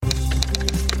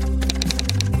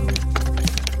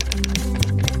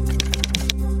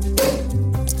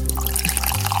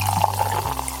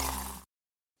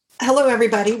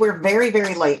everybody. We're very,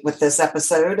 very late with this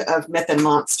episode of Myth and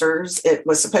Monsters. It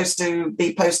was supposed to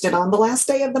be posted on the last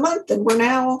day of the month, and we're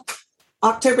now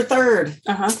October 3rd.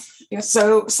 Yep.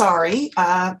 So sorry,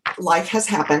 life has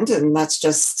happened, and that's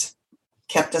just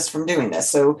kept us from doing this.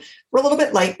 So we're a little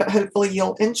bit late, but hopefully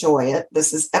you'll enjoy it.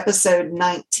 This is episode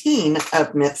 19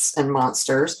 of Myths and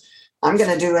Monsters. I'm going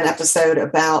to do an episode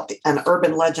about an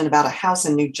urban legend about a house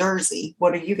in New Jersey.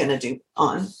 What are you going to do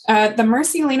on? The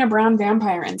Mercy Lena Brown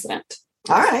vampire incident.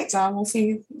 All right. So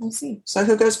we'll see. So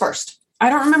who goes first?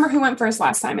 I don't remember who went first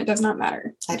last time. It does not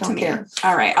matter. I don't care.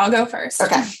 All right. I'll go first.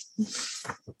 Okay.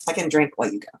 I can drink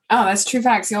while you go. Oh, that's true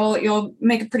facts. You'll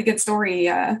make a pretty good story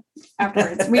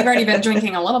afterwards. We've already been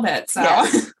drinking a little bit. So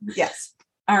Yes.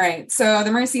 All right. So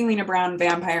the Mercy Lena Brown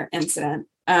vampire incident.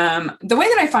 The way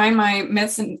that I find my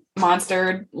myths and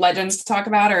monster legends to talk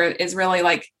about is really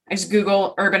like I just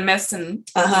Google urban myths and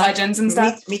legends and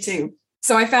stuff. Me too.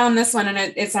 So I found this one and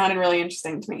it sounded really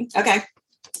interesting to me. Okay.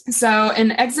 So in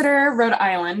Exeter, Rhode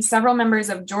Island, several members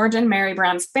of George and Mary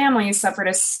Brown's family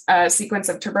suffered a sequence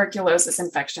of tuberculosis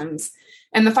infections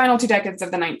in the final 2 decades of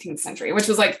the 19th century, which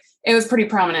was it was pretty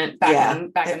prominent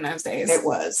back in those days. It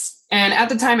was. And at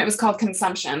the time it was called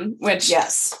consumption, which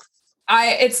yes.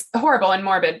 It's horrible and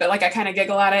morbid, but I kind of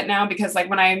giggle at it now because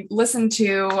when I listen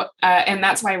to, and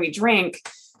That's Why We Drink,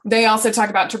 they also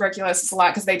talk about tuberculosis a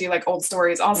lot because they do old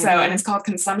stories also, and it's called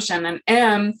consumption.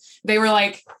 And they were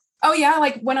like, oh yeah,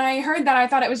 when I heard that, I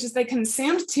thought it was just they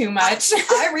consumed too much.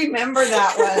 I remember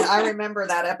that one. I remember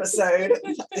that episode.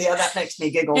 Yeah, that makes me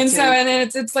giggle and too. So, and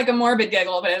it's like a morbid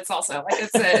giggle, but it's also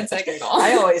it's a giggle.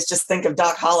 I always just think of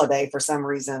Doc Holliday for some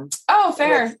reason. Oh,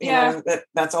 fair. Yeah.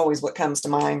 That's always what comes to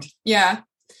mind. Yeah.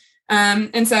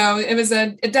 And so it was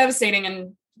a devastating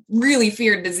and really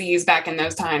feared disease back in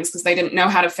those times because they didn't know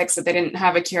how to fix it. They didn't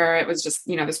have a cure. It was just,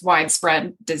 this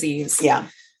widespread disease. Yeah.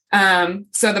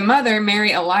 So the mother,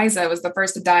 Mary Eliza, was the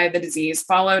first to die of the disease,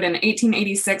 followed in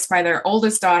 1886 by their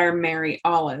oldest daughter, Mary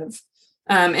Olive.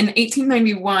 In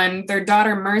 1891, their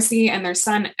daughter, Mercy, and their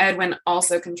son, Edwin,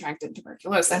 also contracted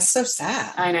tuberculosis. That's so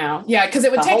sad. I know. Yeah, because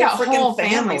it would take out whole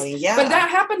families. Yeah. But that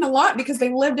happened a lot because they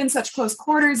lived in such close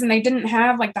quarters and they didn't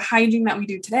have the hygiene that we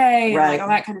do today and all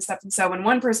that kind of stuff. And so when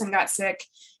one person got sick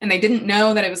and they didn't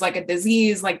know that it was a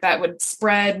disease that would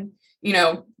spread,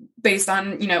 based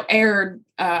on, air,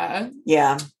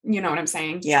 you know what I'm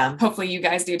saying? Yeah. Hopefully you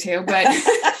guys do too, but,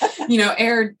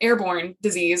 airborne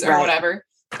disease or whatever.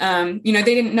 They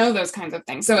didn't know those kinds of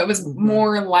things. So it was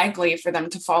more likely for them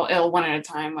to fall ill one at a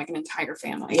time, like an entire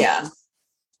family. Yeah.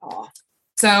 Oh.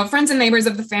 So friends and neighbors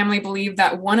of the family believed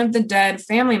that one of the dead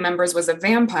family members was a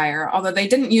vampire, although they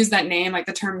didn't use that name.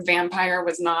 The term vampire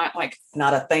was not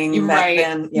not a thing back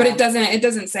then. Yeah. But it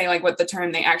doesn't say what the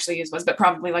term they actually used was, but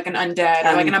probably an undead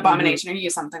or an abomination or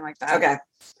use something like that. Okay.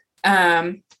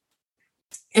 And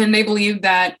they believed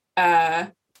that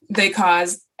they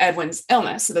caused Edwin's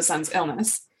illness, so the son's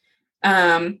illness.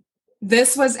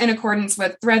 This was in accordance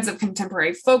with threads of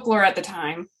contemporary folklore at the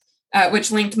time,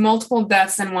 which linked multiple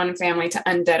deaths in one family to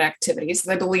undead activities.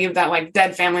 So they believed that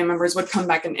dead family members would come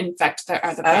back and infect the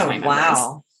other family members.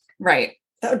 Wow. Right.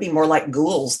 That would be more like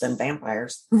ghouls than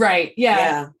vampires. Right.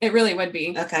 Yeah. It really would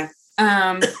be. Okay.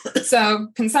 So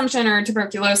consumption or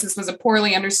tuberculosis was a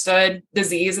poorly understood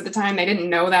disease at the time. They didn't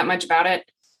know that much about it.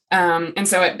 And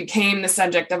so it became the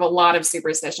subject of a lot of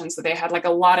superstitions. So they had a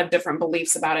lot of different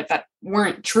beliefs about it that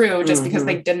weren't true just because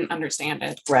they didn't understand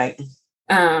it. Right.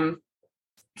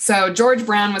 So George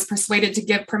Brown was persuaded to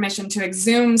give permission to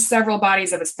exhume several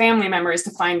bodies of his family members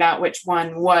to find out which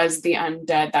one was the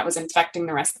undead that was infecting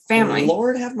the rest of the family.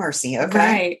 Lord have mercy. Okay.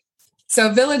 Right.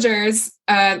 So villagers,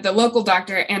 the local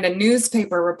doctor, and a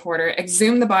newspaper reporter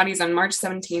exhumed the bodies on March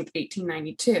 17th,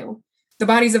 1892. The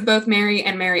bodies of both Mary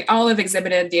and Mary Olive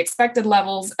exhibited the expected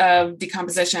levels of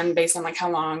decomposition based on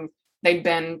how long they'd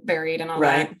been buried and all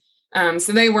that.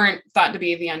 So they weren't thought to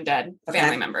be the undead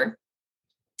family member.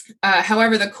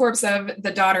 However, the corpse of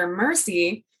the daughter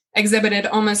Mercy exhibited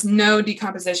almost no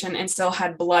decomposition and still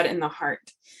had blood in the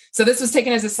heart. So this was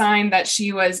taken as a sign that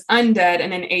she was undead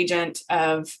and an agent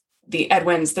of the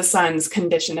son's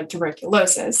condition of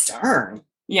tuberculosis. Darn.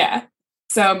 Yeah.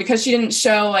 So because she didn't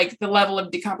show the level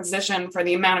of decomposition for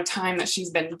the amount of time that she's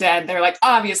been dead, they're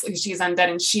obviously she's undead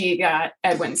and she got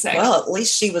Edwin sick. Well, at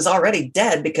least she was already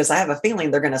dead because I have a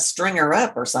feeling they're going to string her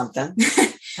up or something.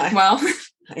 Well,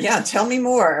 yeah, tell me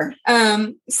more.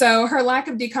 So her lack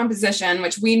of decomposition,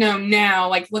 which we know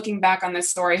now, looking back on this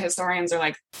story, historians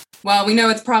are well, we know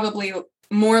it's probably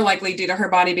more likely due to her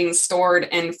body being stored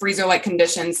in freezer-like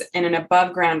conditions in an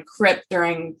above-ground crypt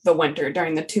during the winter,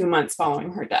 during the 2 months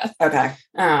following her death. Okay.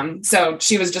 So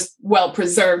she was just well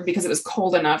preserved because it was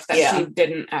cold enough that she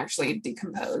didn't actually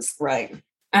decompose. Right.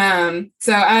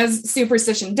 So as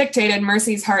superstition dictated,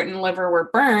 Mercy's heart and liver were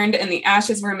burned and the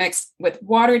ashes were mixed with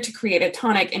water to create a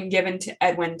tonic and given to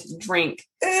Edwin to drink.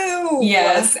 Ew.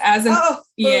 Yes, as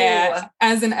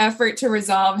an effort to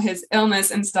resolve his illness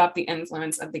and stop the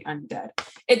influence of the undead.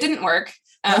 It didn't work.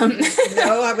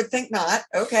 No, I would think not.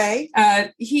 Okay.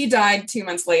 He died 2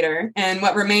 months later, and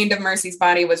what remained of Mercy's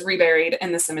body was reburied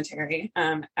in the cemetery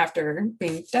after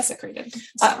being desecrated.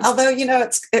 So. Although,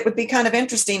 it would be kind of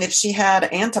interesting if she had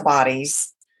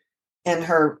antibodies in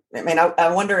her. I mean,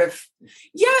 I wonder if.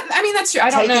 Yeah, I mean, that's true. I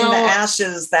don't know. Taking the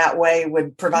ashes that way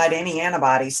would provide any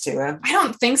antibodies to him. I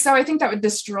don't think so. I think that would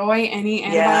destroy any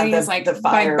antibodies, the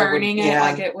by burning it.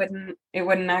 Like it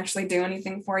wouldn't actually do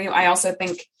anything for you. I also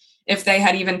think if they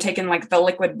had even taken like the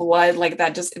liquid blood, like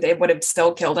that, it would have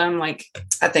still killed him. Like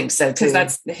I think so too. Because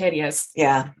that's hideous.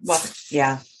 Yeah. Well,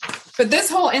 yeah. But this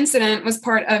whole incident was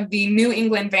part of the New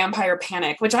England vampire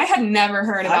panic, which I had never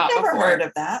heard about before. I've never heard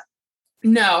of that.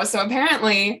 No. So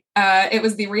apparently it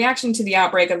was the reaction to the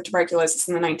outbreak of tuberculosis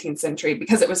in the 19th century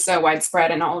because it was so widespread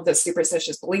and all of this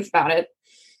superstitious belief about it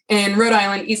in Rhode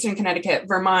Island, Eastern Connecticut,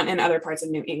 Vermont, and other parts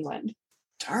of New England.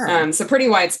 So pretty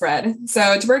widespread.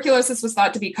 So tuberculosis was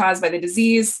thought to be caused by the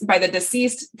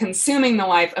deceased consuming the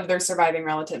life of their surviving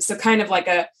relatives. So kind of like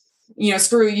a,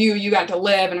 screw you, you got to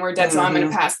live and we're dead. So I'm going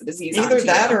to pass the disease on to you. Either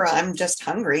that or I'm just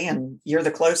hungry and you're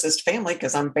the closest family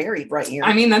because I'm buried right here.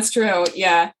 I mean, that's true.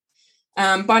 Yeah.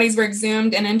 Bodies were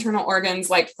exhumed and internal organs,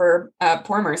 like for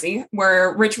poor Mercy,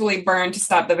 were ritually burned to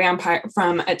stop the vampire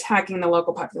from attacking the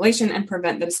local population and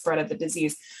prevent the spread of the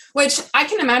disease, which I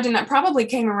can imagine that probably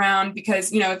came around because,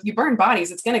 if you burn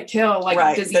bodies, it's going to kill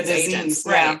disease agents.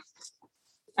 Yeah.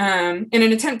 Right. In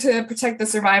an attempt to protect the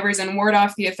survivors and ward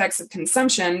off the effects of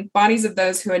consumption, bodies of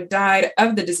those who had died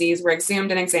of the disease were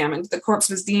exhumed and examined. The corpse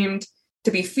was deemed to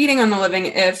be feeding on the living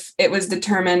if it was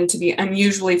determined to be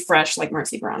unusually fresh, like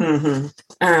Mercy Brown.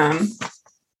 Mm-hmm.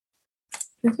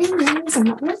 The thing is, I'm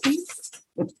not working.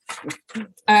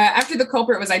 After the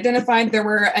culprit was identified, there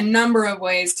were a number of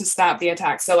ways to stop the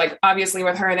attack. So, obviously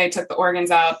with her, they took the organs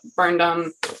out, burned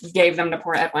them, gave them to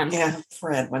poor Edwin. Yeah,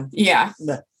 poor Edwin. Yeah.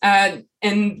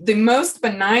 And the most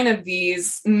benign of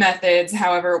these methods,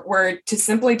 however, were to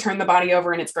simply turn the body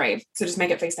over in its grave. So just make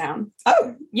it face down.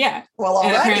 Oh. Yeah. Well, all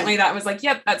and right. Apparently that was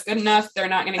yep, that's good enough. They're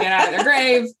not going to get out of their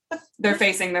grave. They're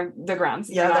facing the ground.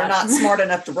 So they're not smart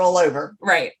enough to roll over.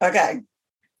 Right. Okay.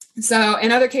 So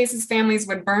in other cases, families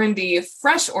would burn the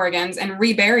fresh organs and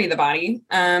rebury the body.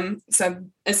 So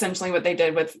essentially what they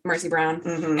did with Mercy Brown.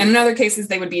 Mm-hmm. And in other cases,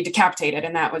 they would be decapitated,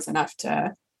 and that was enough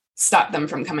to stop them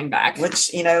from coming back.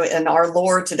 Which, in our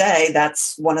lore today,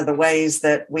 that's one of the ways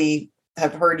that we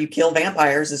have heard you kill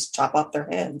vampires is chop off their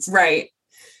heads. Right.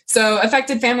 So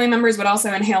affected family members would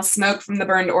also inhale smoke from the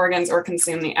burned organs or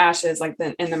consume the ashes, like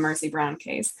in the Mercy Brown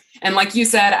case. And like you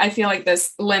said, I feel like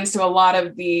this lends to a lot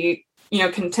of the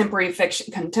contemporary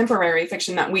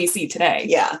fiction that we see today.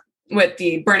 Yeah. With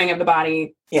the burning of the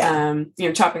body, yeah.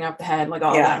 Chopping off the head, like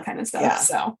all of that kind of stuff. Yeah.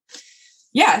 So,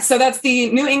 so that's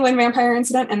the New England vampire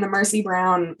incident and the Mercy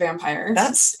Brown vampire.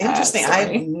 That's interesting.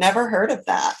 I've never heard of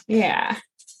that. Yeah.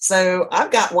 So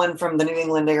I've got one from the New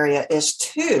England area-ish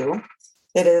too.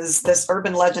 It is this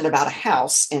urban legend about a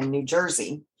house in New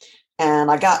Jersey. And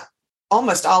I got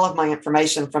almost all of my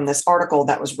information from this article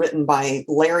that was written by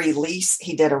Larry Lease.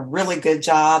 He did a really good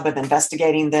job of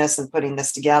investigating this and putting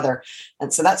this together.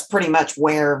 And so that's pretty much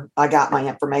where I got my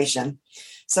information.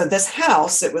 So this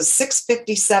house, it was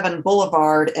 657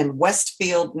 Boulevard in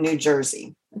Westfield, New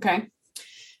Jersey. Okay.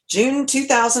 June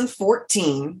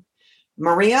 2014,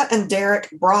 Maria and Derek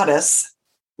Broaddus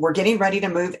were getting ready to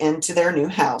move into their new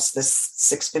house, this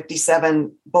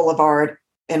 657 Boulevard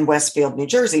in Westfield, New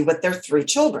Jersey, with their 3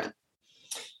 children.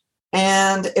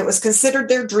 And it was considered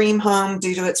their dream home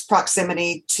due to its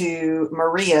proximity to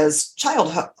Maria's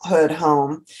childhood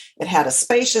home. It had a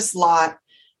spacious lot,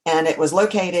 and it was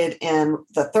located in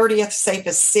the 30th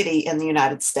safest city in the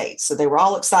United States. So they were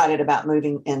all excited about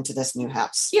moving into this new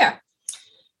house. Yeah.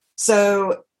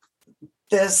 So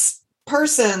this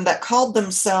person that called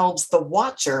themselves the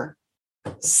Watcher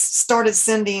started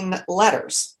sending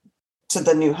letters to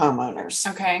the new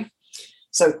homeowners. Okay.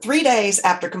 So 3 days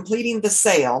after completing the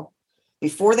sale,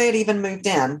 before they had even moved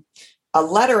in, a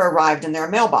letter arrived in their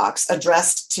mailbox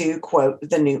addressed to, quote,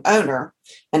 the new owner,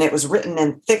 and it was written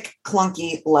in thick,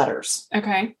 clunky letters.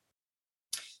 Okay.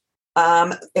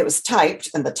 It was typed,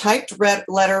 and the typed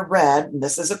letter read, and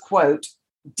this is a quote,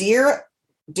 "Dear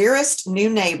Dearest new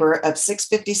neighbor of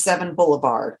 657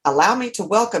 Boulevard, allow me to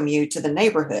welcome you to the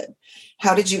neighborhood.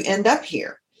 How did you end up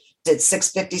here? Did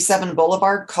 657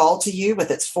 Boulevard call to you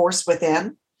with its force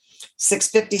within?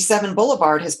 657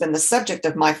 Boulevard has been the subject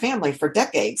of my family for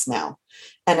decades now,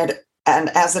 and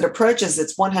as it approaches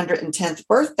its 110th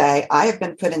birthday, I have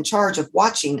been put in charge of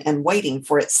watching and waiting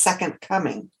for its second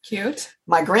coming. Cute.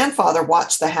 My grandfather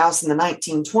watched the house in the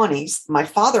 1920s. My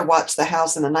father watched the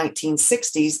house in the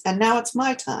 1960s, and now it's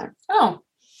my time. Oh.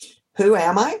 Who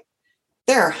am I?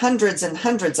 There are hundreds and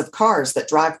hundreds of cars that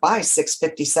drive by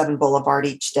 657 Boulevard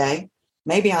each day.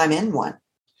 Maybe I'm in one.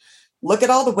 Look at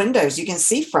all the windows you can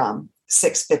see from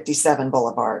 657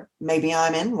 Boulevard. Maybe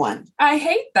I'm in one. I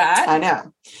hate that. I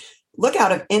know. Look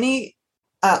out any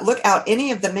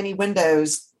of the many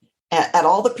windows at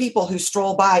all the people who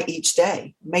stroll by each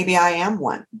day. Maybe I am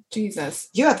one. Jesus.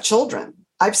 You have children.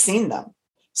 I've seen them.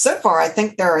 So far, I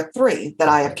think there are 3 that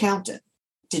I have counted.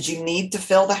 Did you need to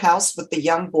fill the house with the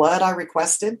young blood I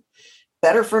requested?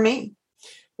 Better for me.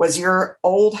 Was your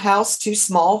old house too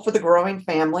small for the growing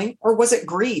family, or was it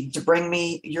greed to bring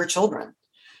me your children?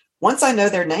 Once I know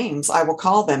their names, I will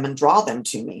call them and draw them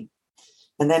to me.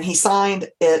 And then he signed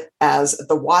it as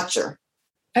the Watcher.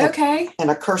 Okay. In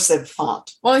a cursive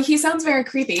font. Well, he sounds very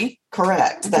creepy.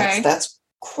 Correct. Okay. That's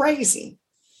crazy.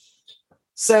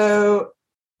 So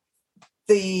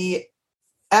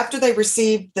after they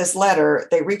received this letter,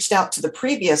 they reached out to the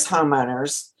previous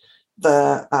homeowners,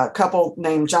 the couple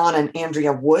named John and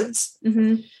Andrea Woods,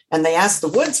 mm-hmm. and they asked the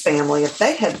Woods family if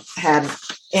they had had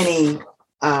any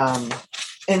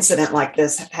incident like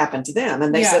this happen to them.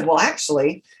 And they said, well,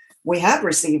 actually, we have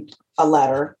received a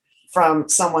letter from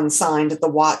someone signed the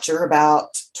Watcher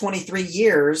about 23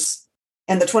 years,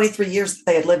 and the 23 years that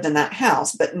they had lived in that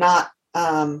house, but not,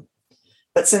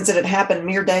 but since it had happened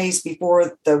mere days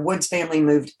before the Woods family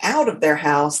moved out of their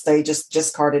house, they just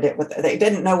discarded it they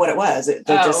didn't know what it was. They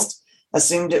just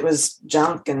assumed it was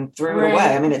junk and threw it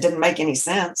away. I mean, it didn't make any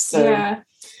sense. So,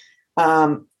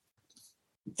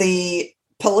 the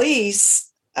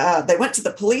police, they went to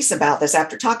the police about this.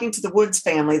 After talking to the Woods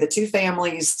family, the 2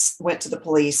 families went to the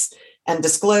police and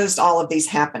disclosed all of these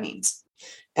happenings.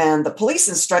 And the police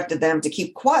instructed them to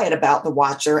keep quiet about the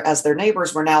Watcher, as their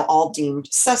neighbors were now all deemed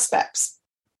suspects.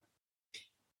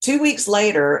 2 weeks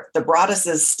later, the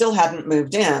Broadduses still hadn't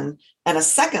moved in, and a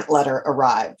second letter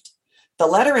arrived. The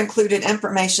letter included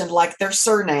information like their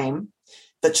surname,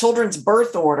 the children's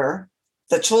birth order,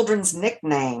 the children's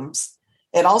nicknames.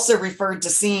 It also referred to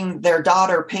seeing their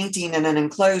daughter painting in an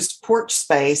enclosed porch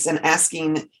space and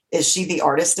asking, is she the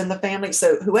artist in the family?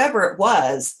 So whoever it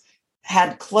was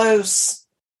had close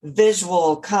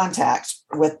visual contact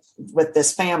with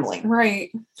this family.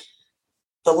 Right.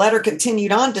 The letter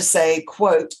continued on to say,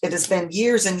 quote, it has been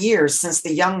years and years since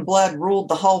the young blood ruled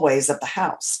the hallways of the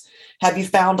house. Have you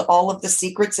found all of the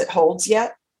secrets it holds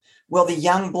yet? Will the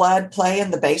young blood play in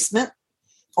the basement?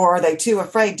 Or are they too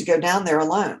afraid to go down there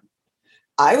alone?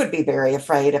 I would be very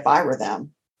afraid if I were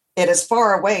them. It is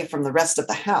far away from the rest of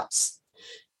the house.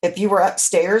 If you were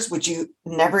upstairs, you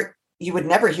would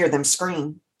never hear them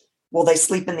scream. Will they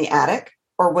sleep in the attic,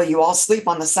 or will you all sleep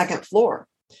on the second floor?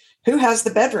 Who has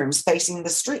the bedrooms facing the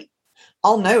street?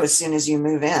 I'll know as soon as you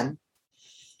move in.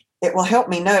 It will help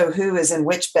me know who is in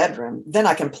which bedroom. Then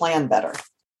I can plan better.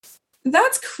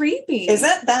 That's creepy.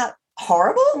 Isn't that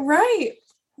horrible? Right.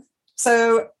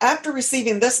 So after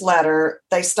receiving this letter,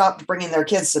 they stopped bringing their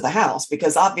kids to the house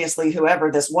because obviously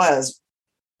whoever this was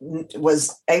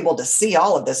able to see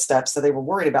all of this stuff. So they were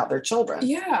worried about their children.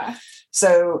 Yeah.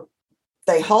 So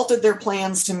they halted their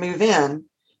plans to move in.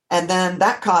 And then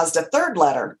that caused a third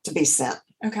letter to be sent.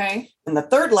 Okay. And the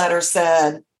third letter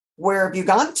said, where have you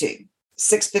gone to?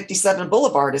 657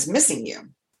 Boulevard is missing you.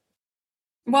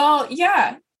 Well,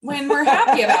 yeah, when we're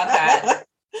happy about that.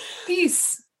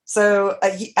 Peace. So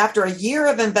after a year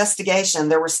of investigation,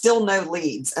 there were still no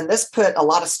leads. And this put a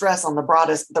lot of stress on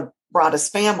the Broaddus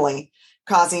family,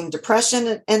 causing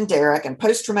depression in Derek and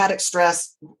post-traumatic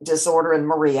stress disorder in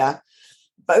Maria.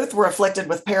 Both were afflicted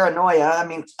with paranoia. I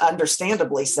mean,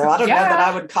 understandably so. I don't know that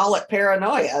I would call it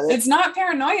paranoia. It's not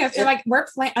paranoia. If you're like,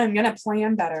 I'm going to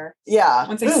plan better. Yeah.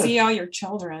 Once I see all your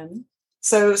children.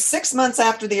 So 6 months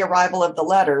after the arrival of the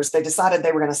letters, they decided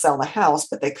they were going to sell the house,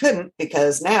 but they couldn't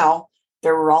because now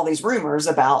there were all these rumors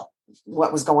about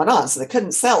what was going on. So they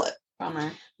couldn't sell it.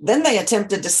 Bummer. Then they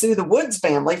attempted to sue the Woods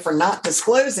family for not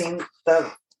disclosing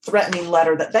the threatening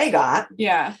letter that they got.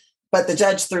 Yeah. But the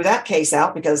judge threw that case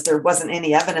out because there wasn't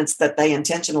any evidence that they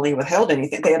intentionally withheld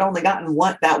anything. They had only gotten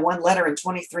that one letter in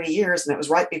 23 years, and it was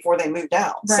right before they moved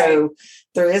out. Right. So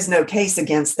there is no case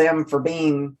against them for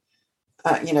being,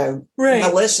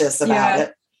 malicious about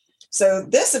it. So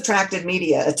this attracted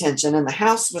media attention, and the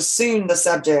house was soon the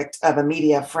subject of a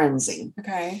media frenzy.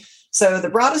 Okay. So the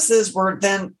Broadduses were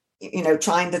then,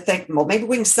 trying to think, well, maybe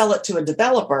we can sell it to a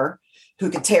developer who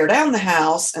could tear down the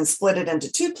house and split it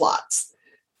into 2 plots.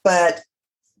 But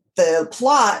the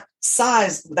plot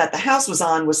size that the house was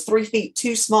on was 3 feet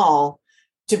too small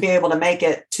to be able to make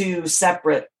it 2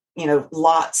 separate,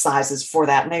 lot sizes for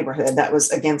that neighborhood. That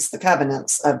was against the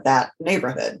covenants of that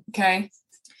neighborhood. Okay.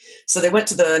 So they went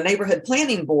to the neighborhood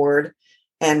planning board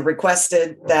and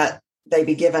requested that they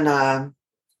be given not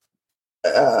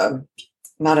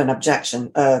an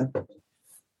objection, that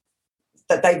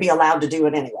they be allowed to do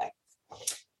it anyway.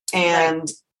 And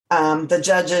the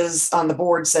judges on the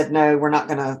board said, no, we're not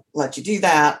going to let you do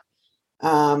that.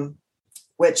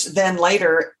 Which then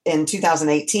later in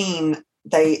 2018,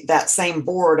 that same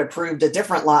board approved a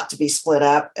different lot to be split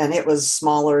up, and it was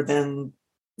smaller than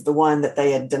the one that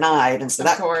they had denied. And so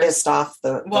that pissed off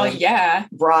the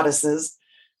Broadduses.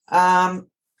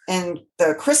 In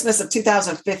the Christmas of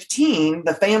 2015,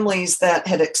 the families that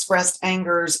had expressed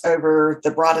angers over the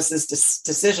Broadduses'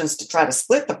 decisions to try to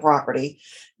split the property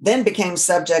then became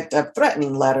subject of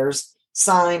threatening letters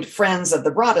signed Friends of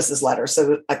the Broadduses letter.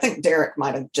 So I think Derek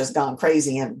might have just gone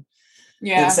crazy and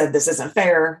said, this isn't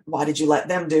fair. Why did you let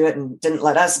them do it and didn't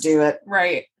let us do it?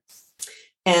 Right.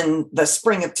 In the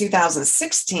spring of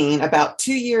 2016, about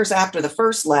 2 years after the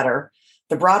first letter,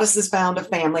 the Broadduses found a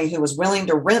family who was willing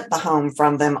to rent the home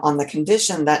from them on the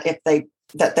condition that they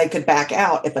could back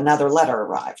out if another letter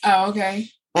arrived. Oh, okay.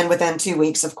 And within 2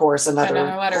 weeks, of course, another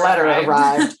letter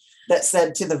arrived that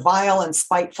said, to the vile and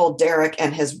spiteful Derek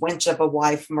and his wench of a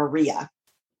wife, Maria.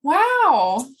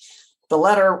 Wow. The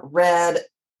letter read,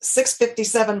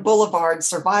 657 Boulevard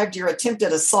survived your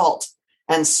attempted assault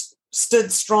and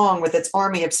stood strong with its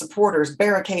army of supporters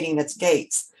barricading its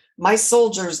gates. My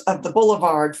soldiers of the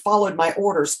Boulevard followed my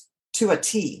orders to a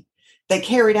T. They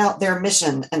carried out their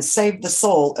mission and saved the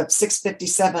soul of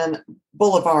 657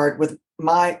 Boulevard with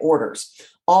my orders.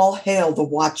 All hail the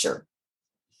Watcher.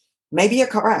 Maybe a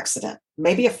car accident,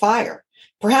 maybe a fire,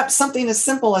 perhaps something as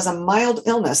simple as a mild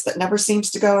illness that never seems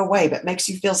to go away but makes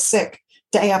you feel sick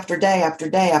day after day after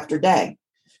day after day.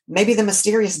 Maybe the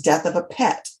mysterious death of a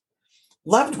pet.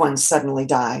 Loved ones suddenly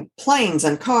die. Planes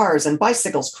and cars and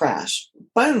bicycles crash.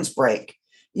 Bones break.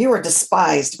 You are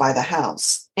despised by the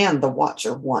house, and the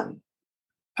Watcher won.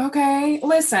 Okay,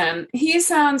 listen, he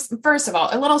sounds, first of all,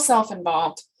 a little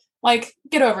self-involved. Like,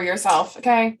 get over yourself,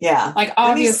 okay? Yeah. Like,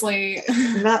 obviously.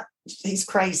 He's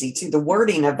crazy, too. The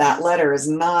wording of that letter is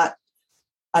not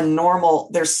a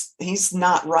normal, he's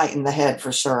not right in the head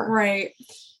for sure. Right.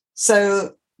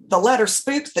 So the letter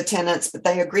spooked the tenants, but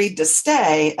they agreed to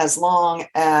stay as long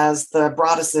as the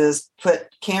Broadduses put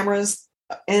cameras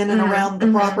in and around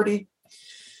the property.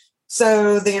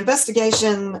 So the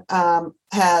investigation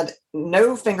had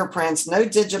no fingerprints, no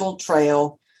digital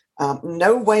trail,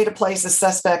 no way to place a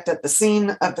suspect at the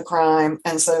scene of the crime.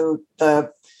 And so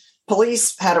the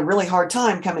police had a really hard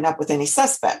time coming up with any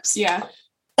suspects. Yeah.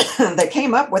 They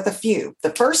came up with a few. The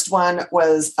first one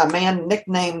was a man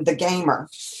nicknamed the Gamer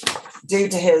due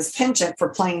to his penchant for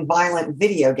playing violent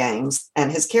video games,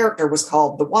 and his character was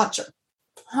called the Watcher.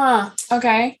 Huh.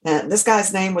 Okay. And this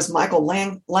guy's name was Michael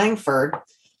Langford,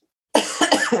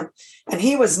 and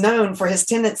he was known for his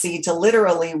tendency to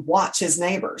literally watch his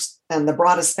neighbors and the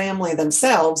Broaddus family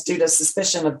themselves due to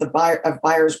suspicion of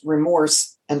buyer's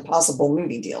remorse and possible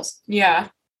movie deals. Yeah.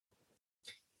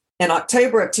 In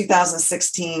October of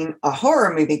 2016, a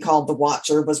horror movie called The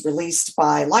Watcher was released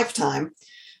by Lifetime,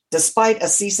 despite a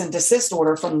cease and desist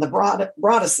order from the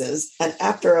Broadduses. And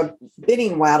after a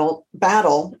bidding battle,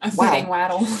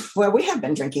 well, we have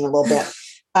been drinking a little bit.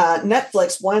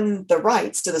 Netflix won the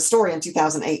rights to the story in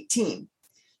 2018.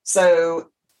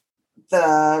 So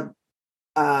the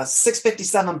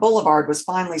 657 Boulevard was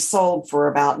finally sold for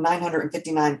about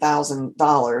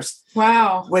 $959,000.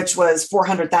 Wow. Which was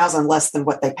 $400,000 less than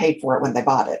what they paid for it when they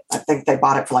bought it. I think they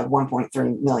bought it for like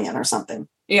 $1.3 million or something.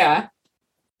 Yeah.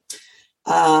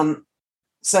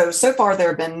 So far there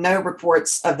have been no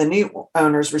reports of the new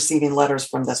owners receiving letters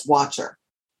from this Watcher.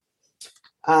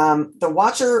 The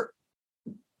Watcher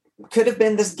could have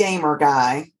been this Gamer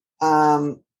guy.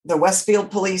 The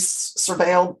Westfield police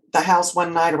surveilled the house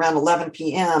one night around 11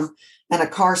 p.m. and a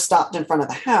car stopped in front of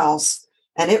the house,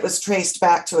 and it was traced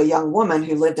back to a young woman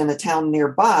who lived in a town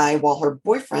nearby while her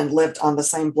boyfriend lived on the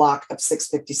same block of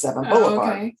 657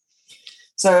 Boulevard. Okay.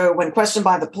 So when questioned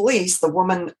by the police, the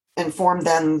woman informed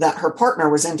them that her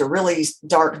partner was into really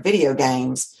dark video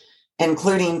games,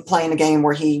 including playing a game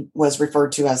where he was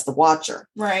referred to as the Watcher.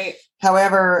 Right.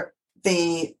 However,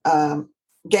 the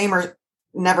Gamer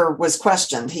never was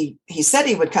questioned. He said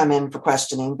he would come in for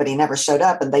questioning, but he never showed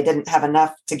up, and they didn't have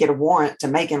enough to get a warrant to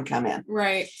make him come in.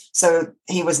 Right. So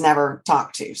he was never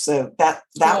talked to. So that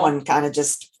Cool. one kind of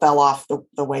just fell off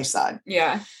the wayside.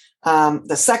 Yeah.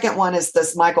 The second one is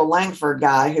this Michael Langford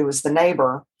guy, who was the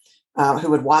neighbor who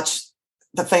would watch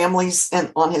the families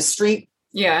on his street.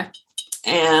 Yeah.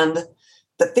 And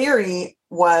the theory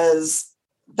was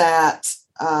that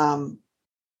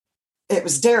it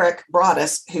was Derek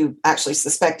Broaddus who actually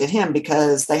suspected him,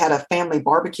 because they had a family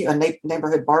barbecue, a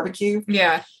neighborhood barbecue,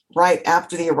 Yeah. right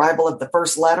after the arrival of the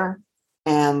first letter.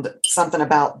 And something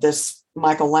about this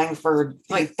Michael Langford,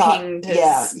 Like pinged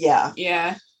his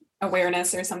yeah,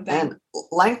 awareness or something. And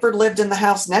Langford lived in the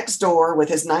house next door with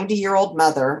his 90-year-old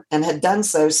mother, and had done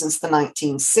so since the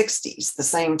 1960s, the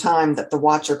same time that the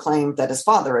watcher claimed that his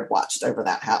father had watched over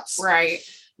that house. Right.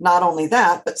 Not only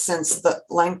that, but since the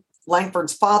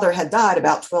Langford's father had died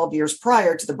about 12 years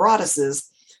prior to the Broadduses,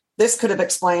 this could have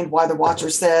explained why the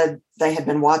watcher said they had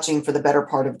been watching for the better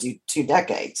part of 2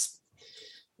 decades.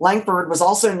 Langford was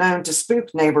also known to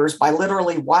spook neighbors by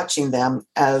literally watching them,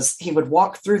 as he would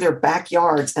walk through their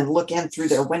backyards and look in through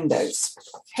their windows.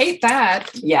 Hate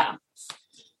that. Yeah.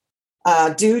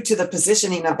 Due to the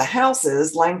positioning of the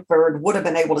houses, Langford would have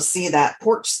been able to see that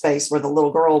porch space where the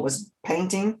little girl was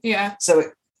painting. Yeah. So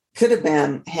it could have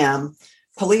been him.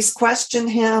 Police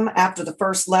questioned him after the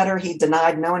first letter. He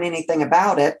denied knowing anything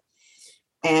about it.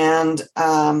 And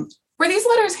were these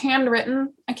letters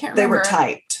handwritten? I can't remember. They were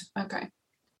typed. Okay.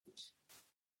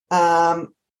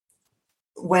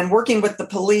 When working with the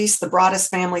police, the Broaddus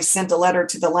family sent a letter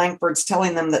to the Langfords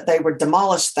telling them that they would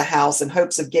demolish the house in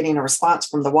hopes of getting a response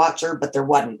from the watcher, but there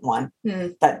wasn't one.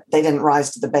 That they didn't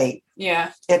rise to the bait.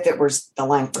 Yeah. If it was the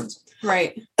Langfords.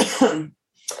 Right.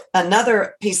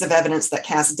 Another piece of evidence that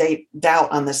cast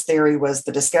doubt on this theory was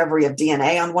the discovery of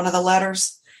DNA on one of the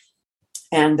letters.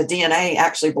 And the DNA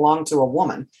actually belonged to a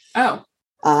woman. Oh.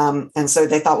 And so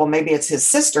they thought, well, maybe it's his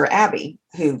sister, Abby,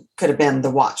 who could have been the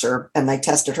watcher. And they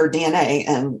tested her DNA,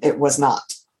 and it was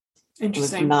not.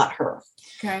 Interesting. It was not her.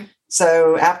 Okay.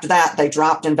 So after that, they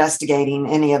dropped investigating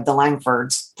any of the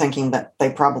Langfords, thinking that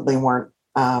they probably weren't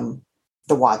the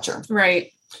watcher.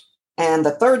 Right. And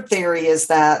the third theory is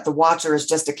that the watcher is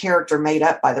just a character made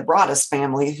up by the Broaddus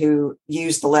family, who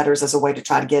used the letters as a way to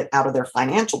try to get out of their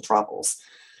financial troubles.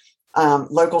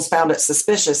 Locals found it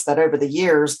suspicious that over the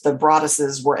years, the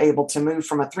Broadduses were able to move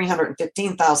from a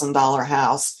 $315,000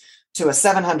 house to a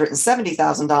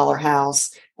 $770,000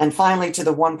 house, and finally to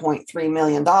the $1.3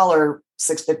 million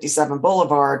 657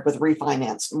 Boulevard with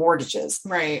refinanced mortgages.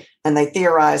 Right. And they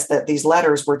theorized that these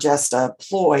letters were just a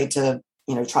ploy to,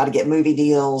 try to get movie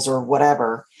deals or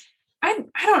whatever. I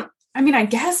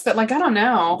guess, but I don't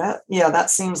know. That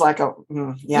seems like I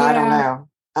don't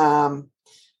know.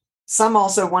 Some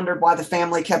also wondered why the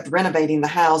family kept renovating the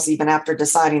house even after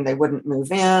deciding they wouldn't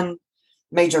move in.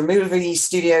 Major movie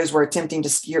studios were attempting to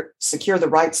secure the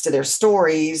rights to their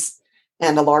stories,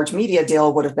 and a large media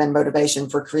deal would have been motivation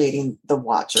for creating The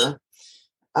Watcher.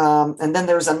 And then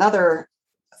there's another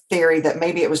theory that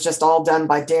maybe it was just all done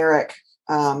by Derek,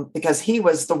 because he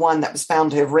was the one that was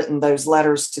found to have written those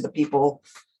letters to the people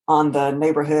on the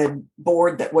neighborhood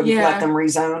board that wouldn't let them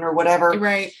rezone or whatever.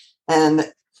 Right.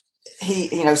 And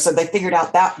he, so they figured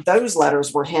out that those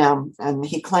letters were him. And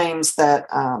he claims that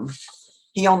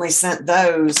he only sent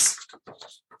those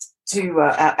to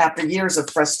after years of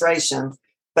frustration,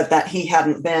 but that he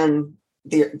hadn't been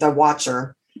the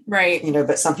watcher. Right.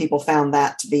 But some people found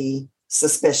that to be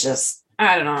suspicious.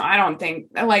 I don't know. I don't think,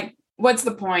 what's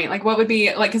the point? What would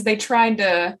be, because they tried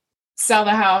to sell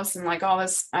the house and all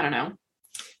this, I don't know.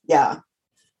 Yeah.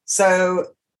 So,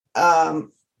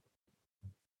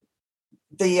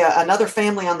 another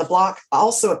family on the block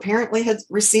also apparently had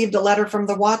received a letter from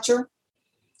the watcher.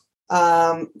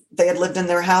 They had lived in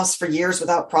their house for years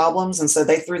without problems, and so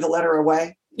they threw the letter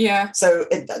away. Yeah. So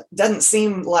it doesn't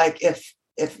seem like if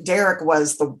Derek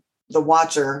was the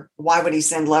watcher, why would he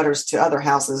send letters to other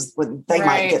houses when they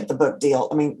might get the book deal?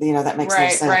 I mean, that makes no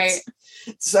sense. Right.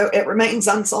 So it remains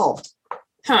unsolved.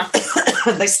 Huh.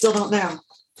 They still don't know.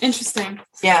 Interesting.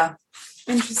 Yeah.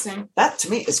 Interesting. That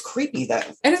to me is creepy, though.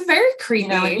 It is very creepy.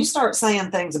 When you start saying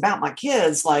things about my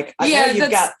kids, I know you've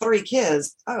got 3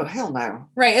 kids. Oh, hell no.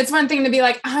 Right. It's one thing to be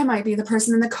I might be the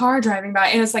person in the car driving by.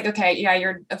 And it's okay, yeah,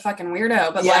 you're a fucking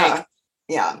weirdo. But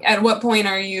at what point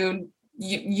are you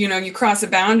cross a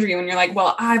boundary when you're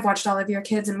well, I've watched all of your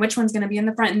kids and which one's going to be in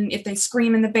the front, and if they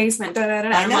scream in the basement, da, da, da.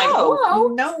 I know. Whoa.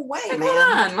 No way, man.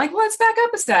 Come on. Let's back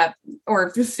up a step, or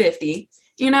 50.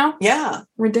 Yeah.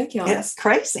 Ridiculous. It's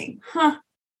crazy. Huh.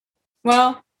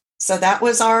 Well, So that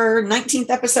was our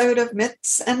 19th episode of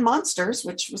Myths and Monsters,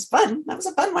 which was fun. That was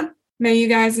a fun one. May you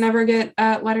guys never get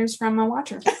letters from a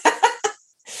watcher.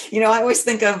 I always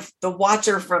think of the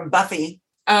Watcher from Buffy.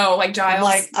 Oh, like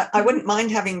Giles. I wouldn't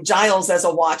mind having Giles as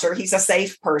a Watcher. He's a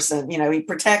safe person. He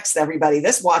protects everybody.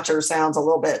 This Watcher sounds a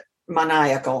little bit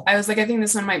maniacal. I was like, I think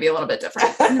this one might be a little bit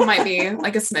different. It might be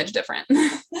like a smidge different.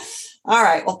 All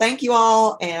right. Well, thank you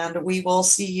all. And we will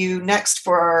see you next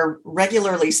for our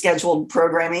regularly scheduled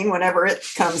programming whenever it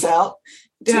comes out.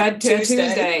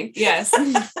 Tuesday. Yes.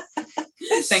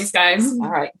 Thanks, guys. All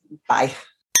right. Bye.